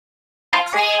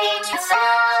And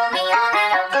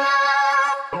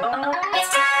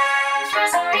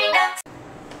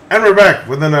we're back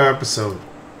with another episode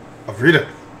of Redux.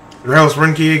 Your host,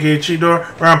 Renki, aka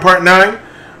Chidor. We're on part 9.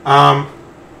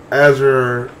 As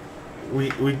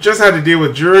we just had to deal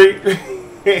with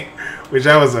Irie, which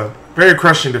that was a very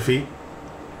crushing defeat.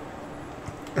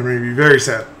 It made me very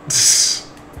sad.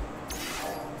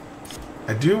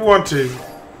 I do want to.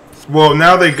 Well,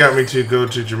 now they got me to go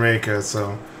to Jamaica,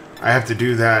 so I have to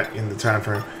do that in the time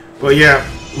frame. But yeah,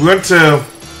 we went to.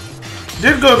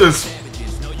 Did go to this.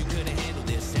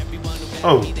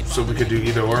 Oh, so we could do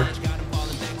either or.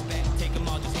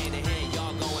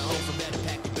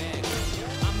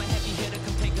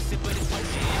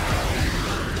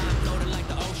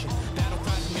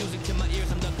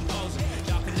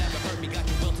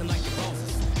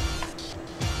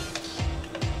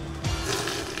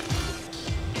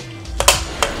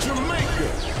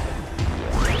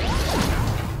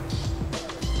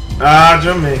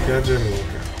 Jamaica.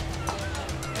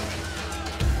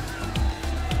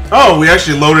 Oh, we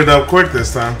actually loaded up quick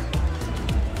this time.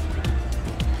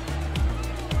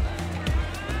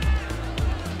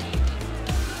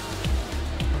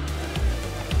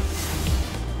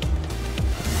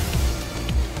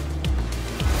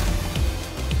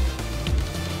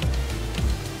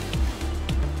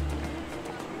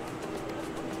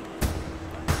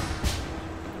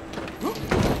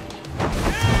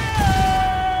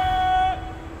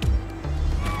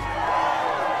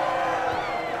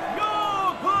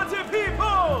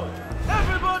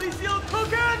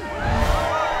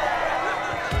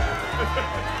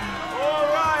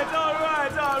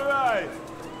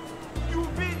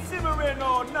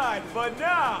 But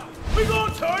now, we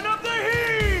gonna turn up the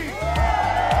heat!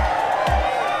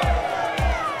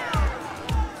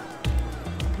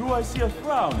 Do I see a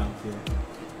frown out there?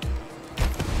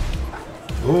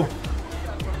 Oh.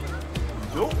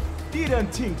 Nope,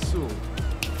 didn't think so.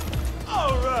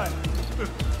 Alright.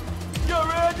 You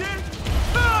ready?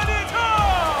 Turn it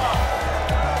on!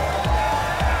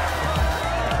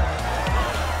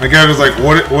 My guy was like,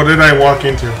 what did I walk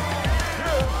into?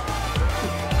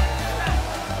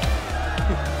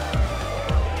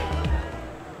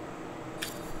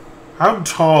 How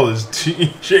tall is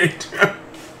TJ?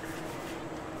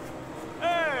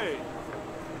 Hey!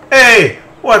 Hey!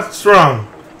 What's wrong?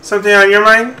 Something on your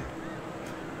mind?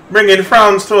 Bringing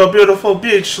frowns to a beautiful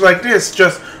beach like this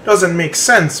just doesn't make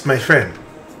sense, my friend.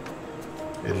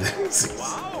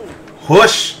 Wow.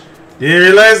 Hush! Do you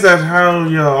realize that how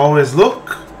you always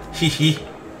look? Hehe.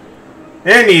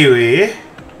 Anyway,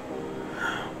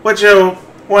 what you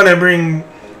wanna bring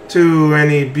to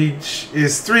any beach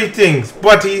is 3 things: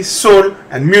 body, soul,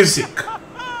 and music.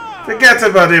 Forget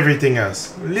about everything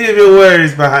else. Leave your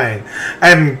worries behind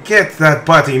and get that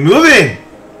body moving.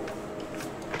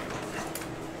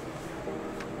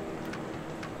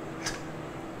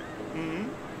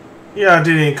 Yeah, I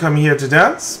didn't come here to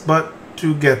dance, but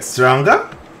to get stronger.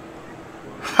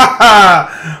 Haha!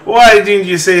 Why didn't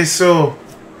you say so?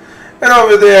 Head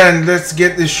over there and let's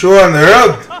get this show on the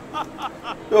road.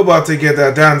 You're about to get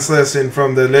a dance lesson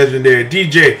from the legendary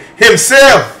DJ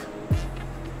himself.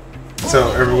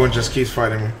 So everyone just keeps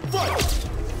fighting me.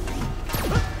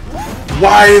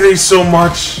 Why are they so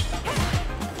much?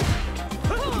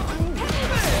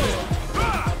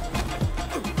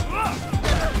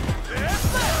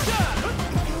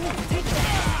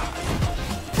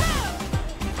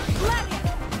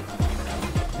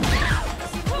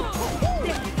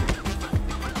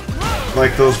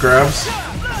 Like those grabs?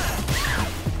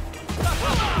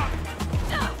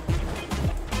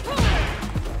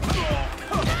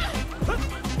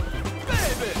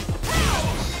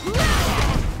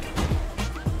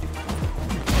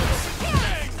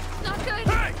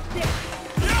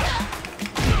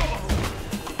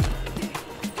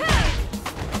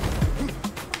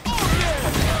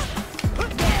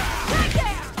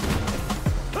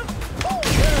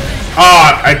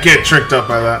 Oh, I get tricked up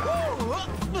by that.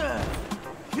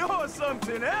 You're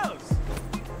something else.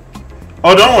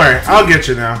 Oh, don't worry. I'll get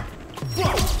you now.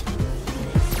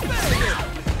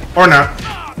 Or not.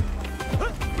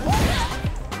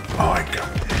 Oh, I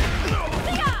got it.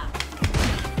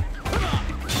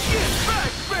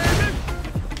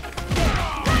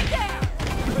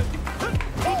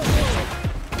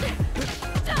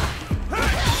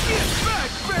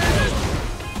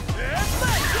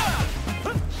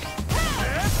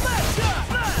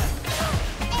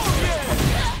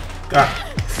 God.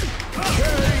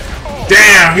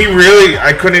 Damn, he really...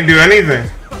 I couldn't do anything.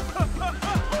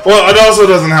 Well, it also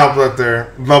doesn't help that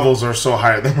their levels are so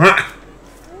high than mine.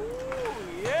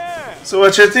 So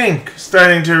what you think?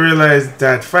 starting to realize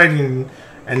that fighting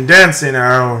and dancing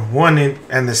are one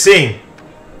and the same.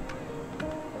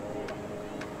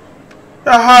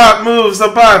 The heart moves the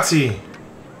body,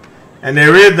 and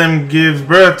the rhythm gives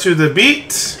birth to the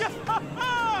beat.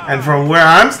 And from where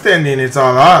I'm standing, it's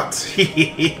all art.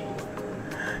 You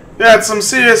got some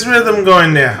serious rhythm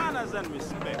going there.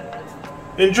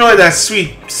 Enjoy that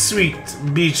sweet, sweet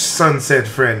beach sunset,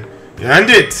 friend. You earned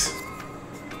it.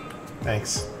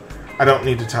 Thanks. I don't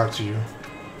need to talk to you.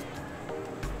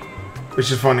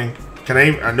 Which is funny. Can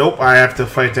I? Nope, I have to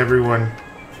fight everyone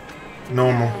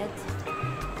normal.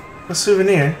 A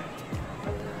souvenir?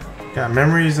 Got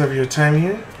memories of your time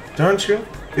here? Don't you?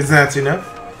 Is that enough?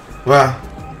 Well,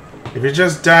 if you're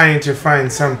just dying to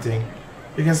find something,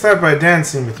 you can start by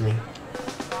dancing with me.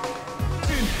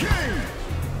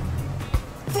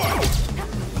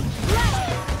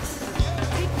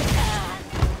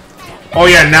 Oh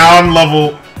yeah, now I'm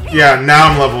level... Yeah, now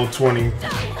I'm level 20.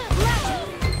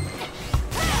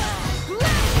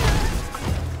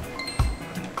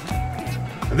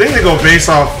 I think they go base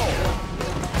off...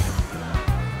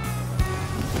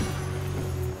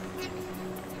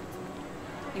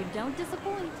 You don't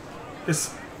disappoint.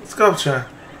 It's sculpture.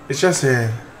 It's just a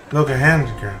local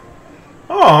handicap.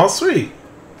 Oh, sweet.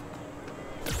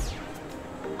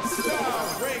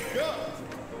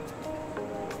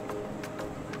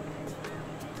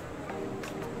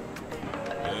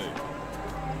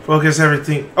 Focus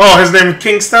everything. Oh, his name is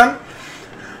Kingston?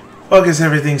 Focus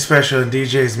everything special in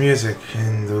DJ's music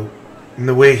and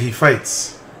the way he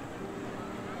fights.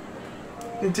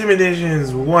 Intimidation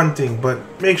is one thing, but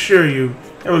make sure you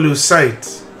never lose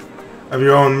sight of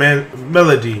your own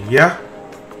melody, yeah?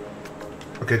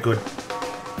 Okay, good.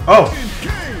 Oh!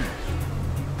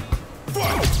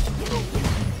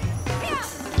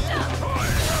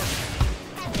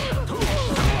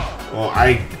 Oh,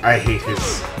 I hate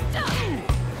his...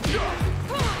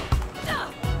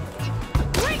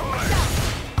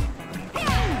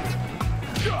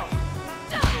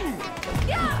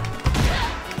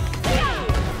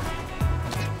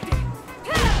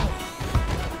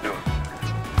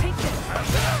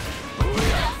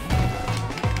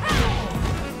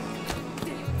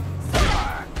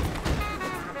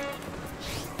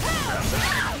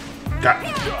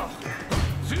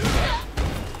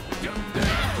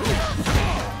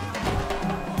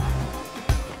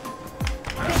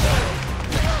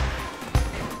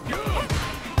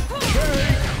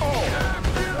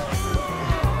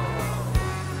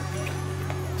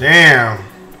 Damn.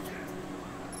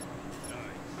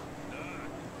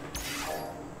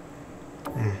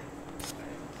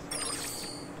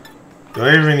 Do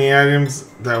I have any items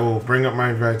that will bring up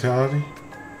my vitality?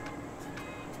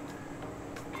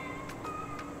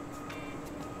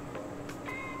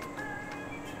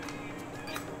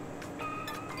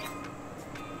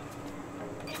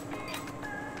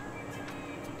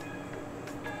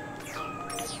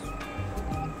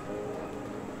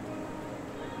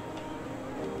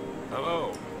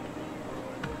 Hello.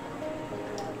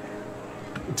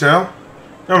 Tell?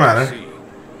 No matter.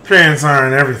 Appearance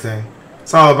aren't everything.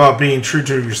 It's all about being true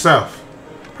to yourself.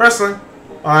 Personally,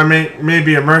 while I may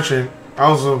be a merchant,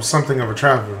 also something of a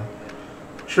traveler.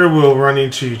 Sure we'll run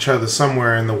into each other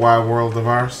somewhere in the wide world of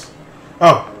ours.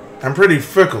 Oh, I'm pretty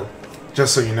fickle,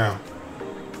 just so you know.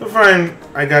 You'll find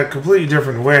I got completely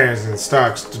different wares and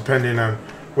stocks depending on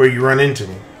where you run into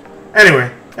me.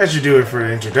 Anyway, that should do it for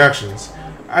the introductions.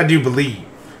 I do believe.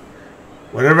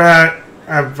 Whatever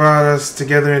have brought us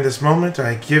together in this moment,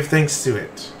 I give thanks to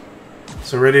it.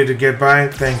 So ready to get by?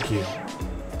 Thank you.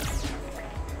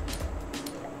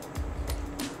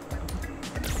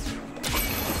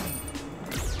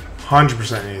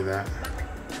 %100% need that.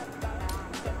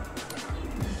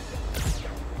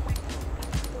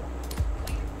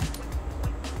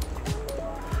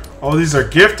 Oh, these are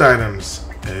gift items.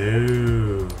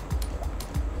 Oh.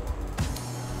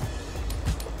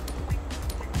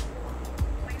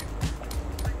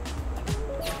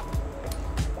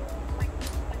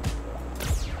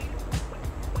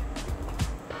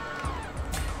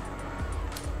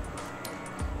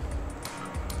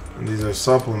 And these are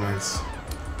supplements.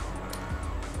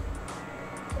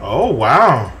 Oh,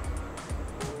 wow.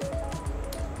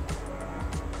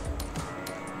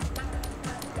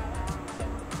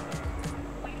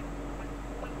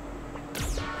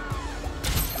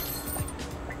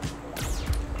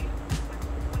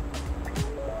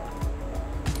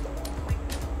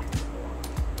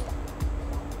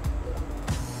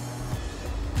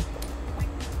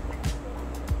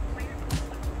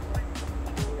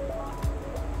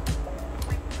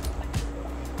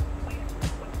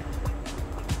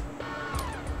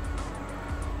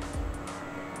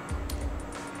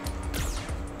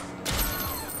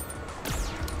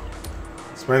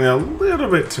 Spending a little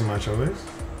bit too much of this.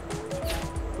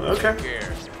 Okay.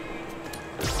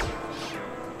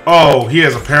 Oh, he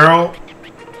has apparel.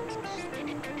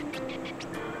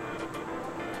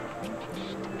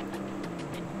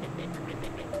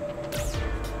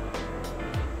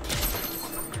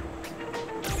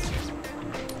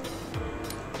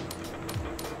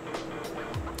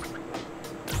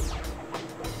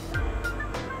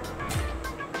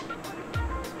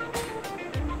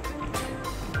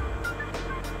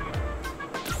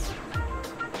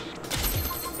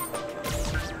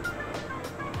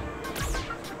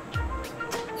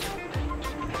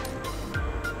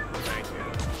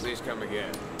 Come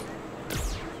again.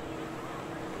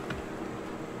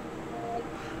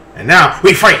 And now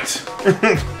we fight.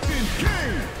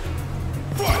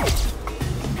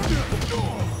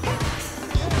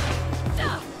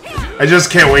 I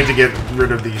just can't wait to get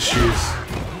rid of these shoes.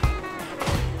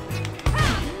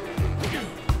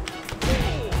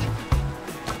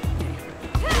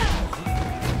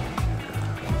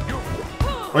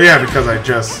 Oh yeah, because I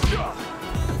just...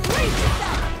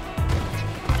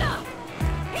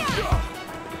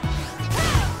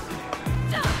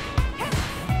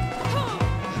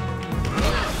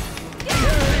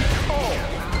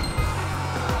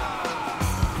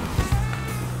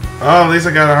 Oh, at least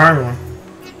I got a hard one.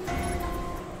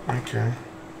 Okay.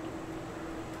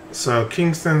 So,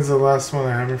 Kingston's the last one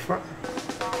I haven't fought.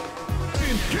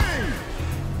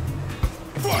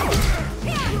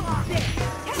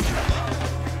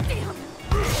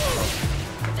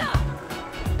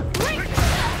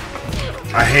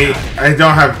 I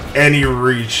don't have any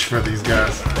reach for these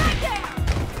guys.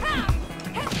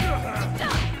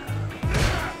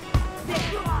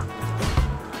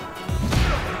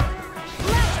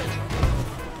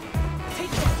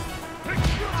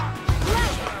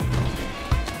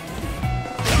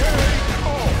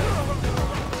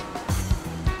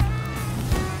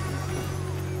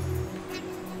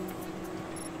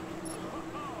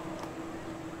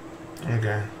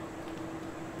 Okay.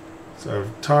 So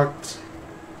I've talked.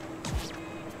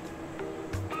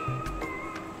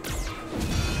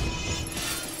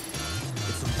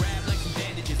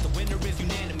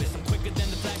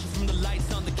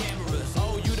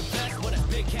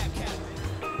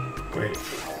 Wait,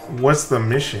 what's the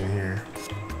mission here?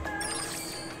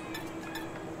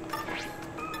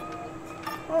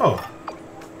 Oh.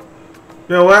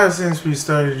 Been a while since we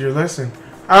started your lesson.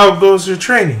 How goes your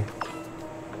training?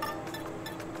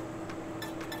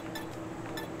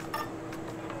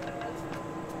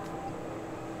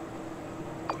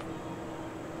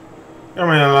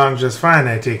 Coming along just fine,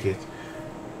 I take it.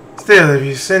 Still, if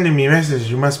you're sending me a message,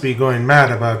 you must be going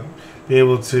mad about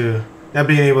not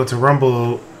being able to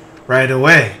rumble right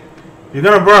away. If you're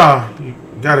gonna brawl, you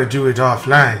gotta do it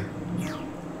offline.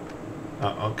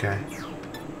 Oh, okay.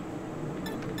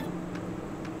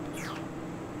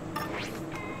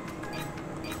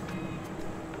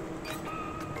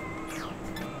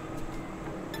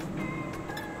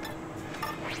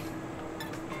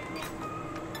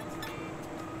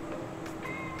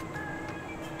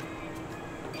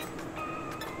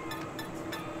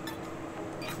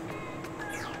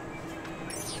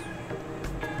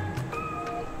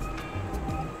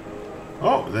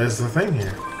 Oh, there's the thing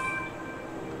here.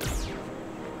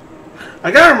 I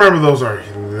gotta remember those are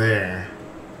there.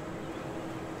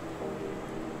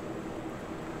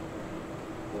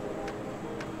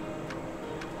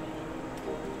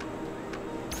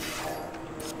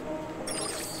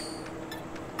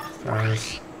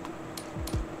 Nice.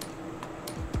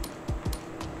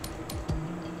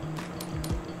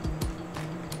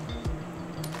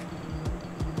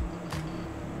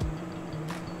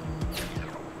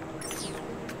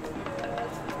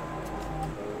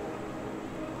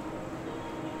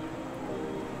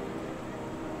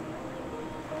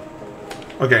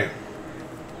 Okay.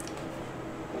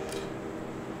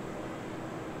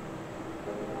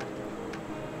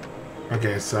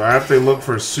 Okay, so I have to look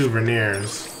for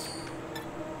souvenirs.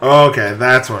 Okay,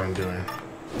 that's what I'm doing.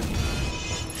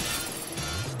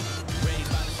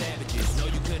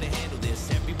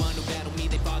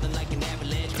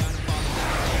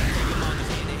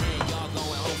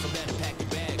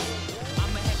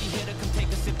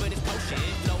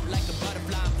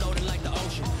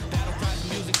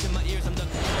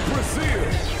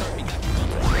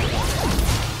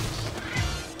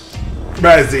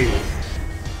 Bazzy.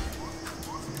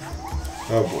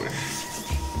 Oh boy.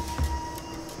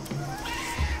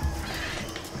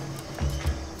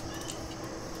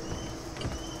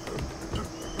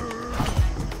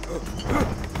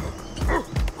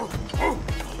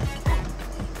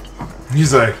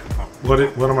 He's like, what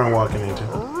am I walking into?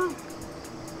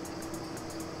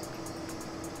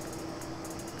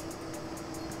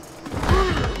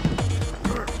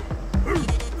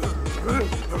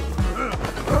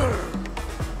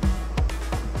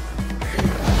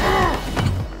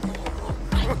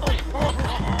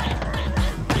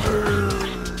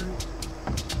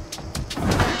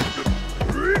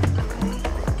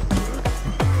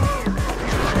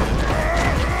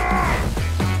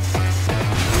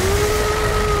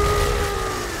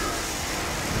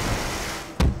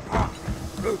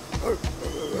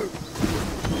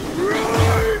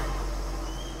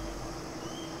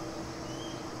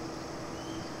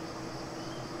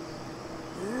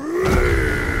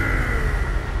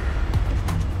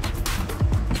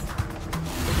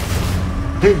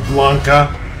 Blanca.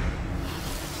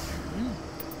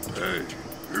 Hey,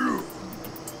 you.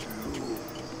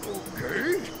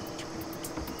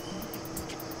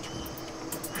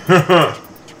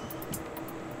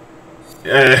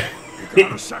 Okay? You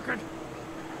got a second?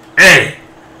 Hey.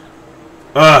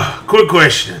 Quick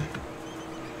question.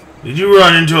 Did you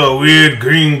run into a weird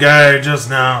green guy just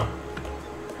now?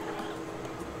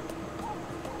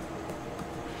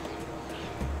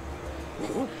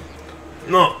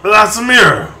 No, that's a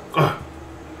mirror.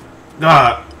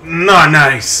 God, not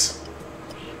nice.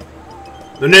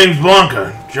 The name's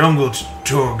Blanca, jungle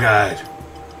tour guide.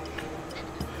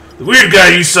 The weird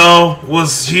guy you saw,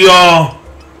 was he all,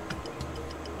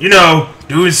 you know,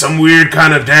 doing some weird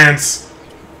kind of dance?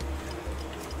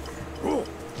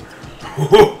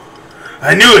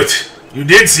 I knew it. You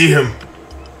did see him.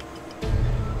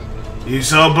 You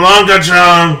saw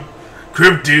Blanca-chan,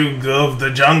 cryptid of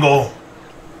the jungle.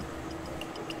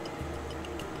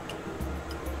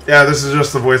 Yeah, this is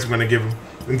just the voice I'm going to give him.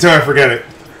 Until I forget it.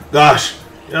 Gosh,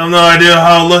 you have no idea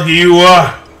how lucky you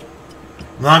are.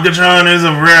 Blanca-chan is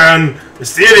a rare and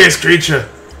mysterious creature.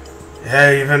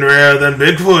 Yeah, even rarer than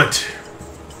Bigfoot.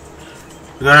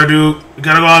 You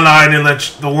gotta go online and let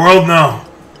the world know.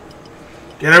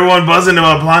 Get everyone buzzing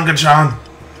about Blanca-chan.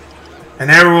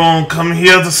 And everyone come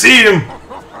here to see him.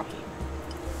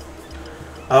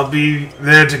 I'll be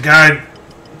there to guide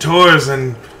tours,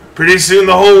 and pretty soon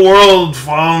the whole world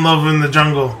fall in love in the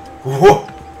jungle. Whoa.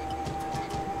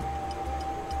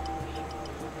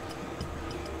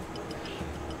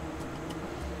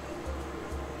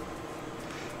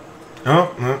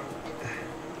 Oh, no.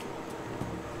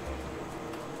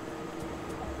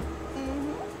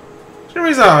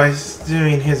 Jimmy's always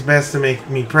doing his best to make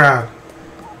me proud.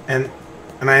 And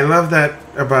I love that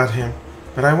about him.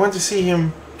 But I want to see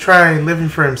him try living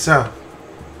for himself.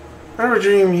 Whatever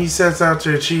dream he sets out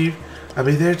to achieve, I'll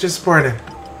be there to support him.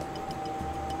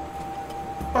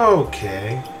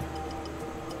 Okay.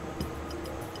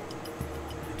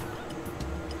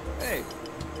 Hey.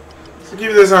 So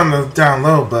keep this on the down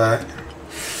low, but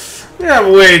we have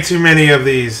way too many of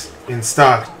these in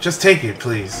stock. Just take it,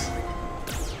 please.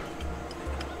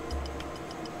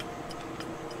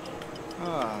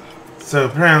 So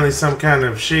apparently some kind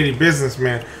of shady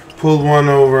businessman pulled one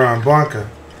over on Blanca.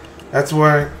 That's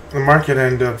why the market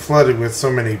ended up flooded with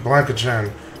so many Blanca-chan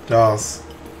dolls.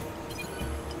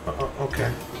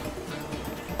 Okay.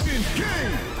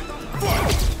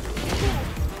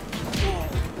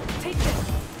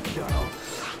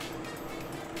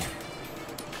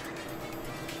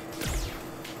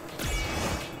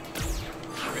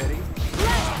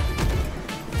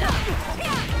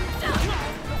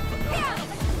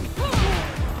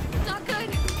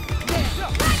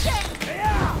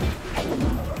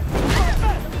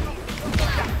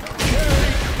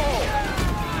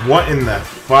 What in the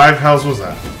five hells was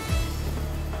that?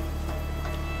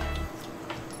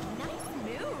 Nice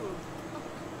move.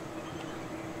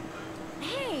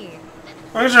 Hey.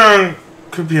 Blanca-chan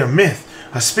could be a myth,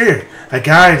 a spirit, a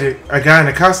guy in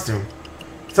a costume.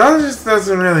 So all this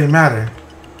doesn't really matter.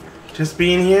 Just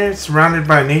being here, surrounded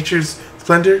by nature's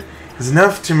splendor, is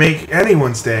enough to make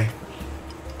anyone's day.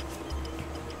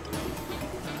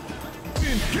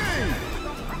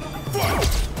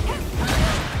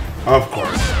 Of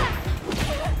course.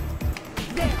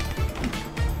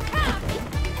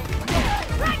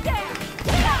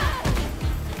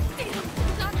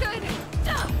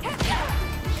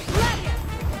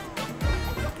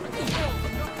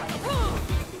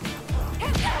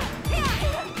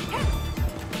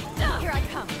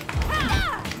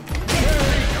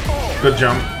 Good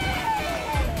jump.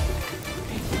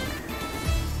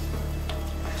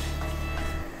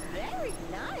 Very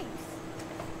nice.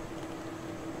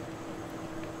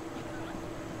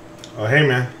 Oh, hey,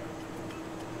 man.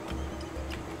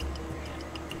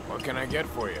 What can I get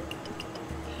for you?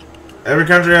 Every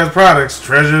country has products,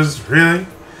 treasures, really.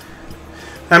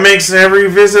 That makes every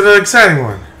visit an exciting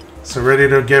one. So ready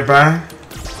to get by?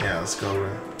 Yeah, let's go.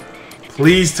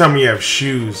 Please tell me you have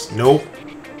shoes. Nope.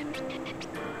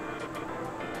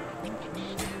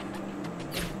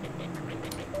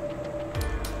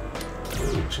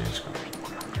 Ooh, change.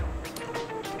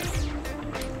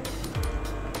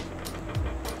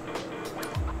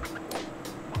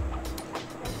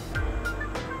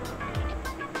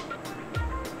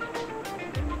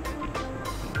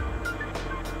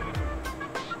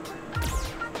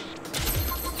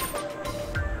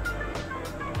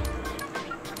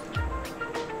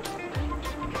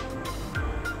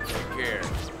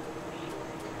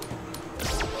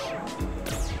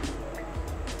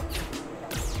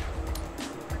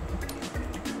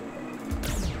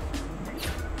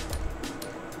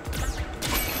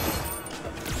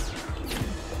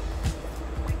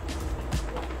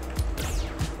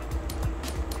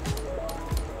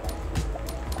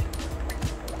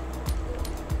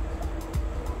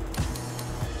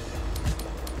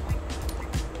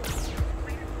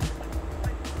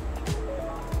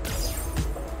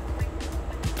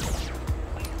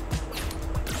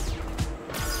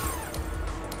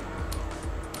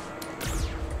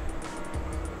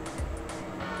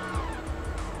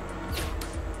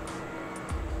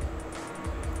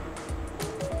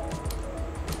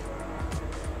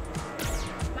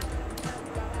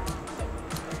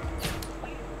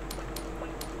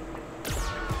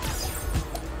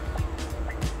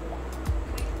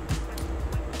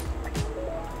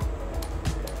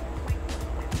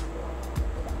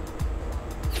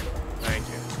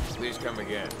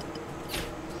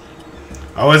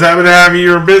 Always happy to have you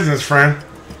your business, friend.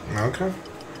 Okay.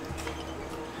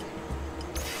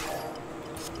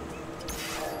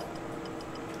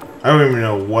 I don't even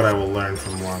know what I will learn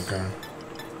from Wonka.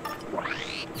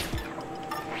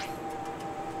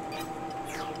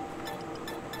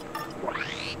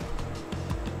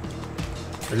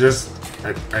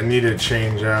 I need to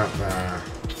change out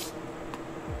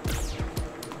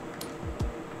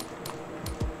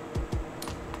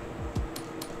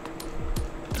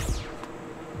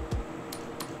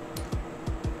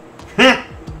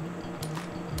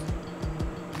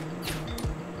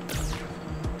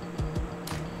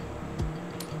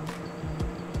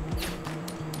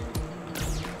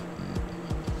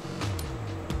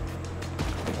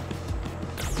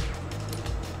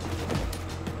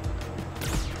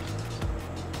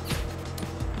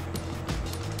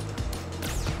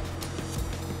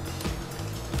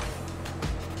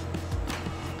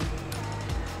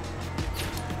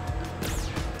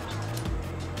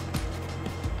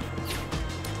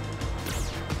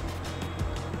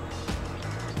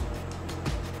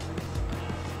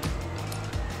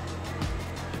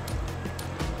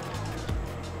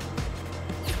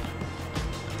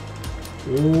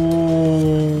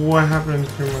Ooh, what happened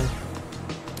to my...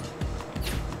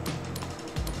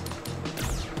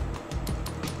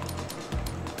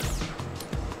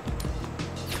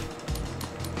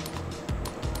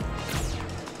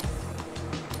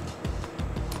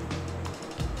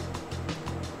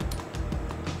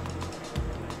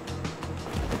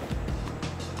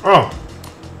 Oh.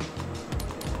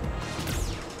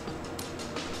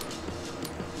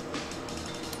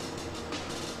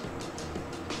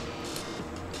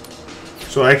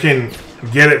 So I can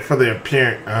get it for the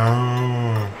appearance.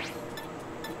 Oh.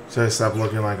 So I stop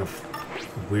looking like a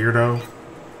weirdo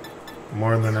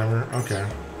more than ever? Okay.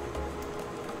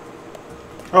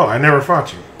 Oh, I never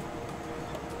fought you.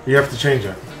 You have to change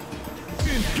it.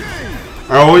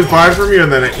 I always buy from you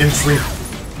and then I instantly...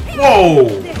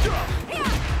 Whoa!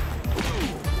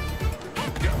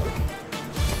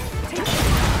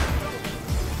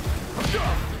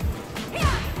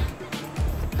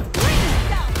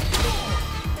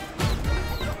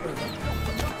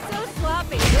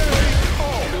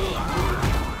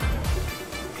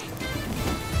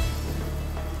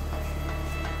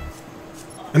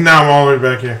 And now I'm all the way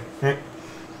back here.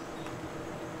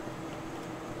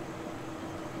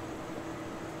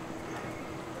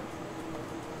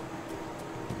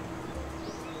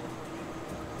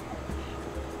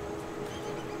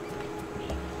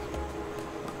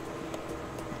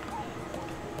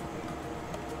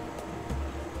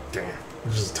 Damn,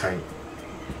 this is tight.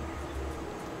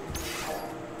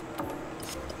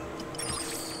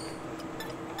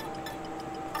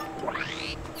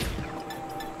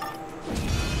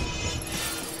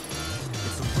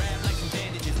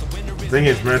 The thing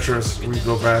is, Metros, we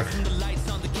go back.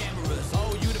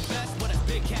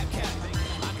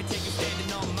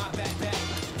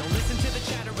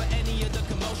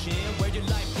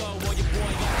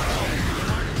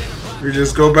 We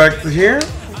just go back to here.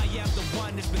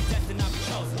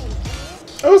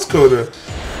 That was cool to.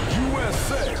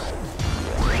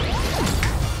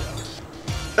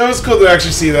 That was cool to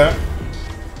actually see that.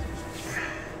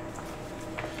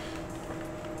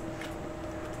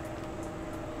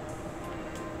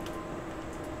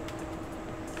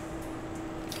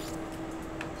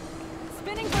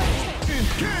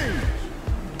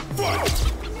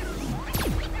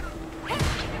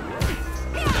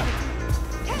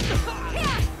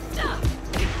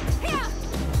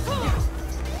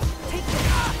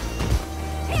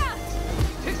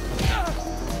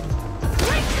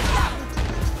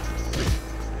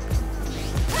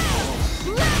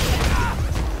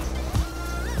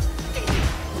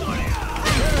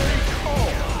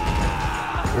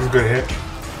 Good hit.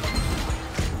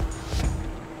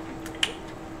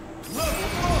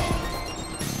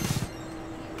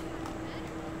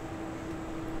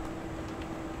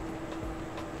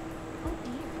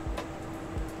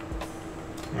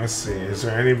 Let's see, is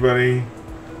there anybody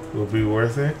who will be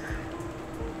worth it?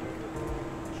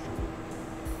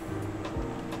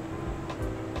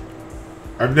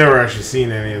 I've never actually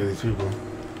seen any of these people.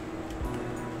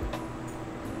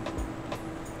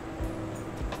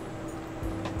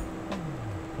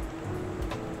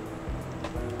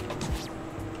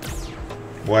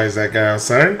 Why is that guy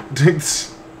outside? He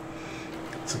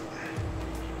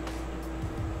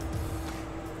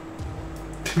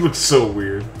looks so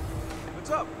weird.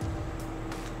 What's up?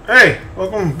 Hey,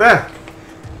 welcome back.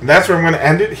 And that's where I'm going to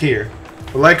end it here.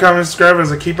 Like, comment, subscribe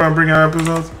as I keep on bringing out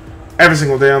episodes every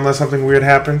single day unless something weird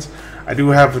happens. I do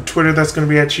have a Twitter that's going to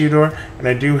be at Chidor, and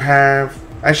I do have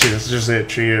Actually, that's just it.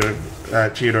 Cheetodor,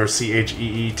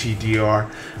 Cheetodor.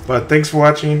 But thanks for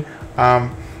watching.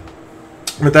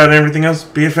 Without everything else,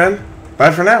 be a fan.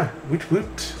 Bye for now. Woot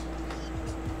woot.